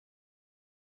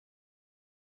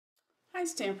Hi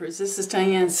Stampers, this is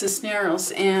Diane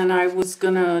Cisneros, and I was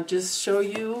gonna just show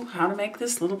you how to make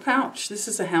this little pouch. This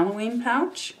is a Halloween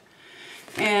pouch,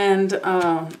 and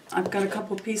I've got a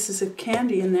couple pieces of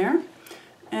candy in there,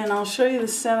 and I'll show you the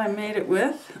set I made it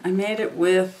with. I made it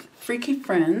with Freaky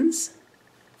Friends,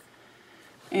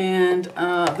 and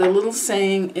the little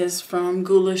saying is from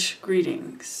Ghoulish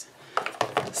Greetings.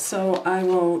 So I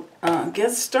will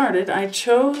get started. I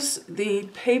chose the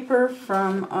paper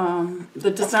from the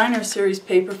designer series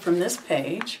paper from this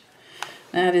page.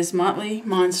 That is Motley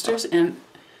Monsters, and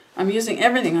I'm using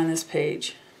everything on this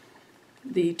page.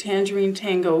 The Tangerine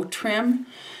Tango trim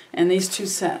and these two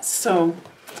sets. So,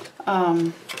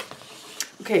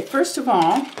 okay, first of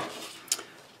all,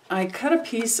 I cut a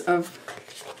piece of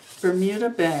Bermuda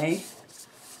Bay,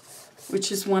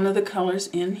 which is one of the colors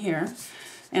in here.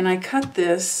 And I cut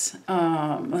this,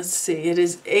 let's see, it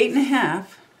is 8.5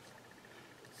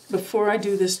 before I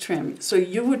do this trim. So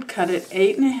you would cut it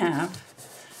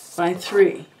 8.5 by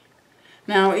 3.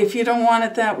 Now, if you don't want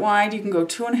it that wide, you can go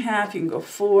 2.5, you can go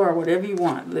 4, or whatever you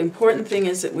want. The important thing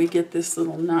is that we get this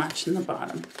little notch in the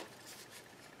bottom.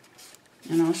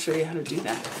 And I'll show you how to do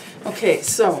that. Okay,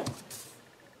 so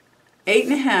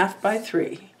 8.5 by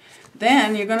 3.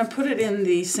 Then you're going to put it in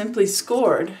the Simply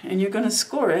Scored, and you're going to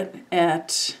score it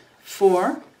at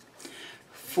 4,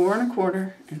 4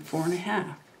 1/4, and 4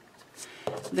 1/2.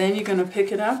 Then you're going to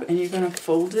pick it up and you're going to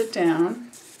fold it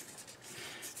down.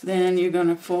 Then you're going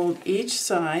to fold each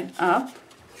side up.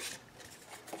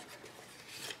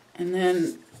 And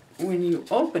then when you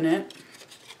open it,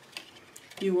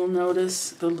 you will notice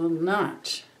the little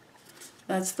notch.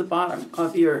 That's the bottom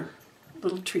of your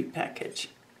little treat package.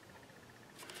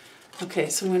 Okay,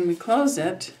 so when we close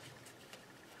it,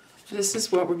 this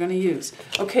is what we're going to use.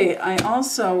 Okay, I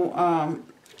also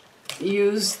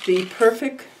use the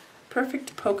Perfect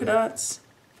Polka Dots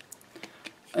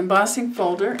embossing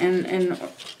folder, and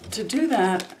to do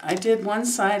that, I did one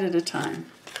side at a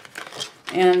time.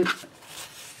 And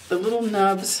the little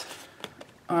nubs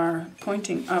are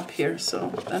pointing up here,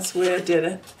 so that's the way I did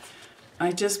it.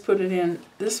 I just put it in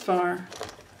this far,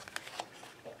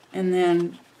 and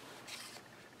then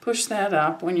push that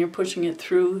up when you're pushing it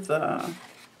through the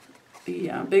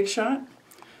Big Shot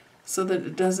so that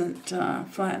it doesn't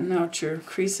flatten out your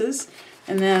creases.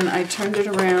 And then I turned it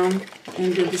around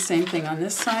and did the same thing on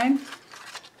this side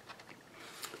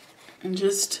and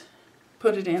just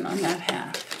put it in on that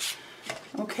half.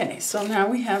 Okay, so now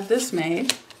we have this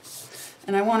made,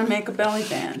 and I want to make a belly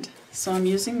band. So I'm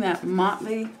using that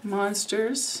Motley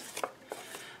Monsters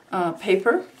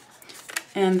paper,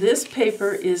 and this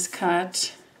paper is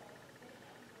cut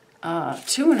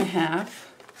 2.5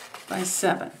 by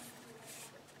 7.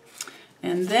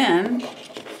 And then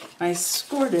I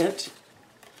scored it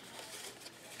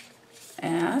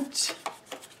at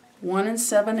 1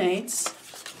 7/8.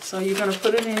 So you're going to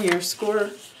put it in your score,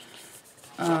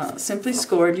 Simply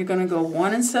Scored. You're going to go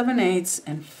 1 7/8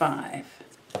 and 5.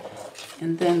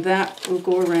 And then that will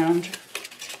go around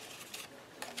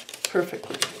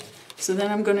perfectly. So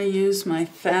then I'm going to use my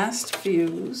Fast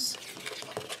Fuse.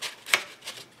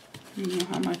 You know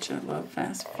how much I love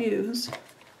Fast Fuse.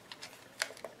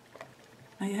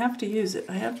 I have to use it.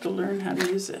 I have to learn how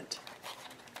to use it.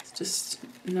 It's just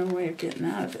no way of getting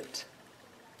out of it.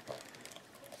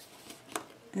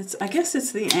 I guess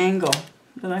it's the angle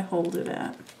that I hold it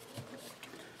at.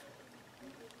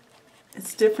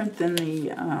 It's different than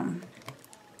the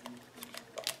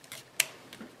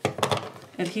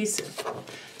adhesive.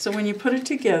 So when you put it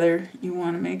together, you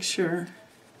want to make sure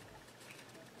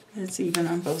it's even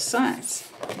on both sides.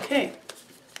 Okay,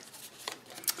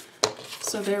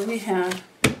 so there we have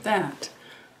that.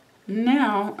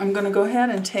 Now I'm going to go ahead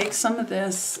and take some of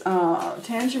this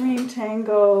Tangerine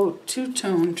Tango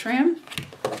two-tone trim,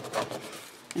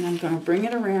 and I'm going to bring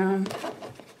it around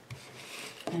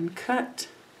and cut.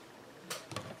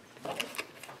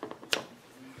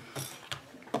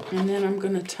 And then I'm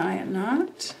going to tie a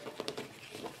knot.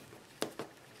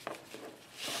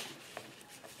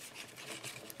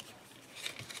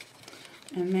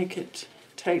 And make it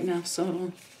tight enough so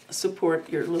it'll support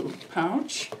your little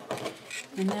pouch.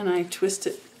 And then I twist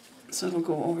it so it'll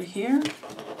go over here.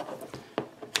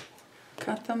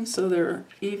 Cut them so they're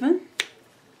even.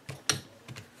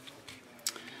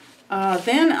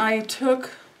 Then I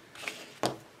took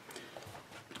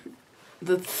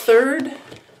the third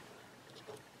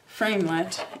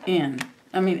framelit in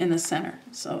the center.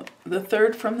 So the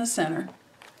third from the center.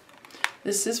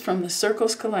 This is from the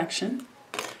Circles collection.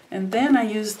 And then I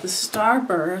used the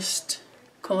Starburst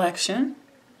collection,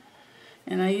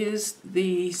 and I used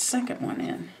the second one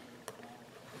in.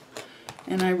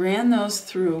 And I ran those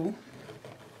through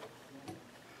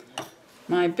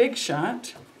my Big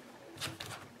Shot,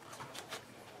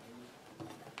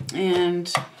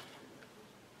 and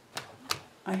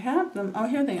I have them. Oh,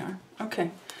 here they are.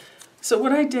 Okay. So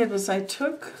what I did was I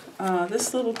took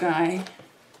this little guy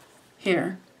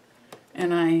here,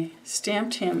 and I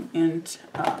stamped him in,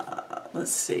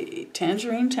 let's see,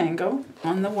 Tangerine Tango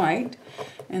on the white,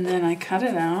 and then I cut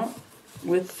it out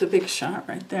with the Big Shot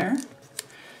right there.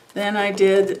 Then I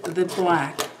did the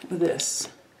black with this.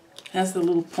 It has the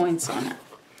little points on it.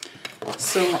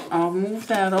 So I'll move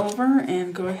that over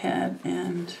and go ahead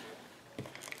and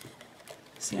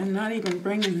see, I'm not even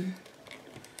bringing...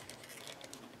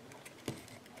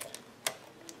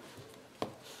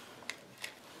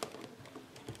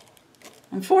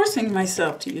 I'm forcing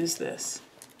myself to use this.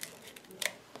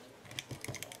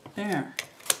 There.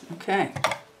 Okay.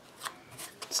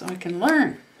 So I can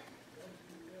learn.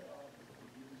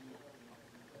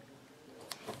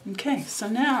 Okay, so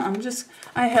now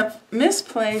I have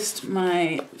misplaced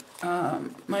my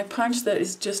my punch that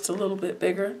is just a little bit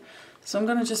bigger. So I'm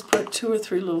going to just put 2 or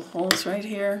 3 little holes right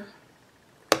here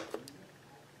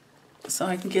so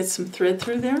I can get some thread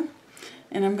through there.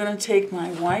 And I'm going to take my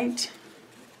white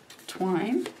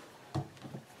twine,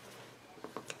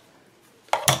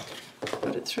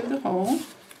 put it through the hole,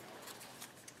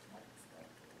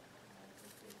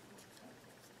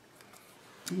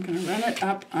 I'm going to run it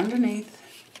up underneath,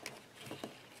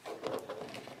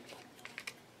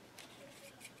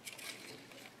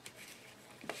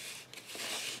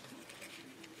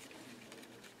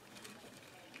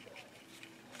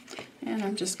 and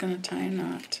I'm just going to tie a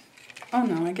knot. Oh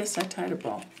no, I guess I tied a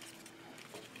bow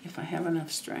if I have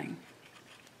enough string.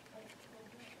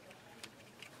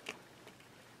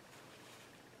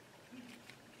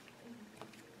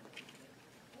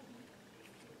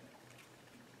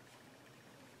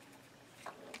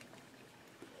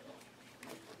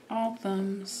 All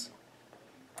thumbs.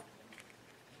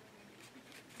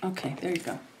 Okay, there you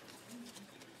go.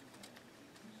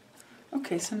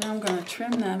 Okay, so now I'm going to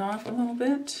trim that off a little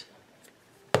bit.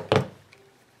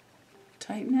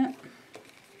 Tighten it.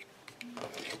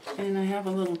 And I have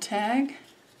a little tag.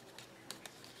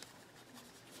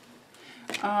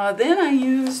 Then I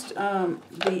used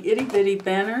the itty bitty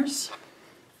banners,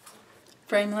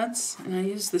 framelets, and I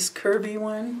used this curvy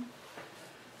one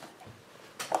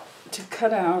to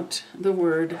cut out the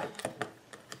word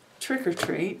trick or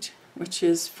treat, which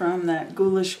is from that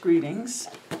Ghoulish Greetings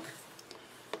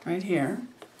right here,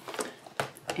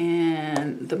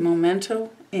 and the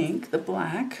Memento ink, the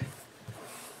black.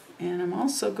 And I'm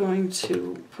also going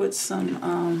to put some,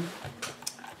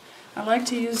 I like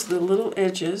to use the little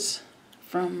edges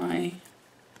from my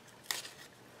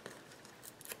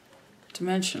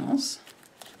dimensionals.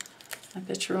 I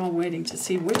bet you're all waiting to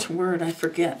see which word I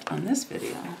forget on this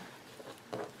video.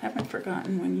 Haven't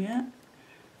forgotten one yet.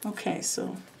 Okay,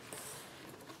 so,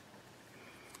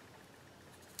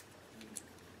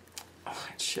 oh,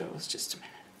 it shows, just a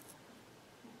minute.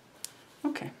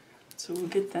 Okay, so we'll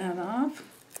get that off.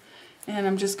 And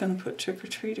I'm just going to put trick or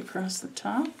treat across the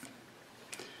top.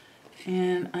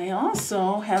 And I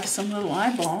also have some little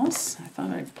eyeballs I thought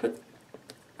I'd put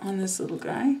on this little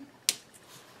guy.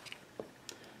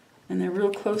 And they're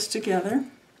real close together.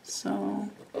 So,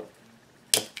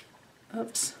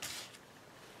 oops.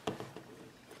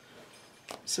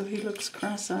 So he looks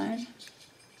cross-eyed.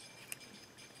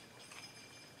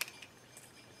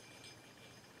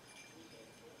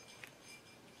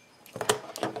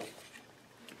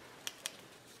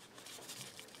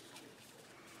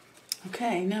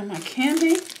 Okay, now my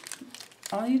candy,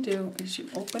 all you do is you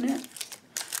open it,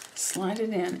 slide it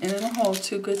in, and it'll hold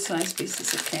 2 good-sized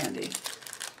pieces of candy.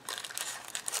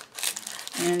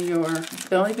 And your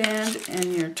belly band and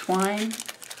your twine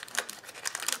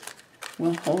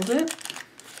will hold it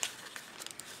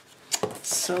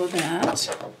so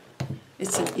that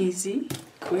it's an easy,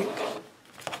 quick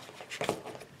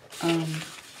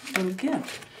little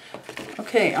gift.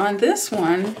 Okay, on this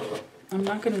one, I'm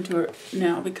not going to do it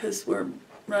now because we're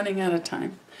running out of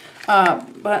time.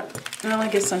 But, well, I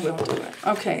guess I will do it.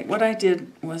 Okay, what I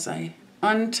did was I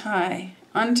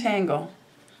untangle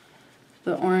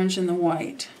the orange and the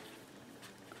white.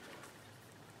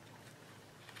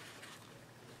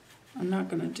 I'm not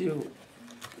going to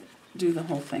do the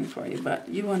whole thing for you, but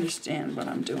you understand what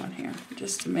I'm doing here,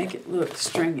 just to make it look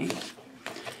stringy.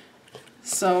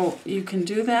 So you can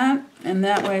do that, and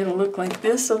that way it'll look like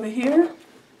this over here.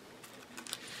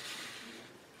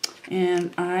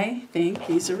 And I think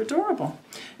these are adorable.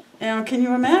 Now, can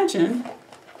you imagine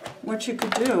what you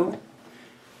could do?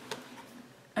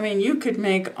 I mean, you could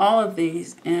make all of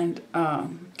these and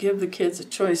give the kids a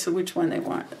choice of which one they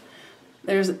want.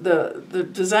 There's the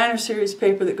designer series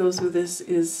paper that goes with this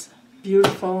is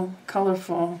beautiful,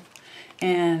 colorful,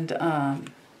 and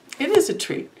it is a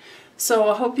treat. So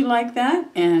I hope you like that,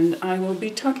 and I will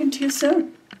be talking to you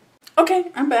soon.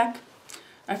 Okay, I'm back.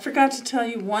 I forgot to tell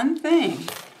you one thing.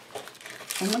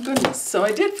 Oh my goodness, so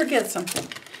I did forget something.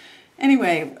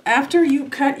 Anyway, after you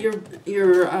cut your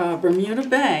Bermuda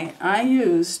Bay, I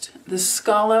used the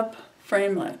scallop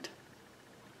framelit.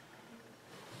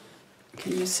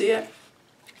 Can you see it?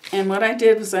 And what I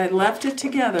did was I left it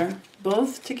together,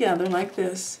 both together like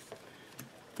this,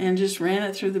 and just ran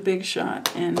it through the Big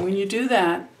Shot. And when you do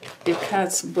that, it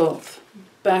cuts both,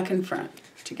 back and front,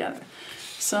 together.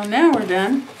 So now we're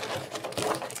done.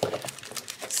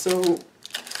 So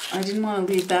I didn't want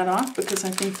to leave that off because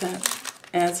I think that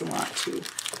adds a lot to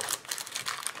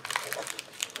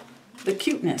the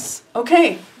cuteness.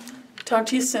 Okay, talk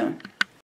to you soon.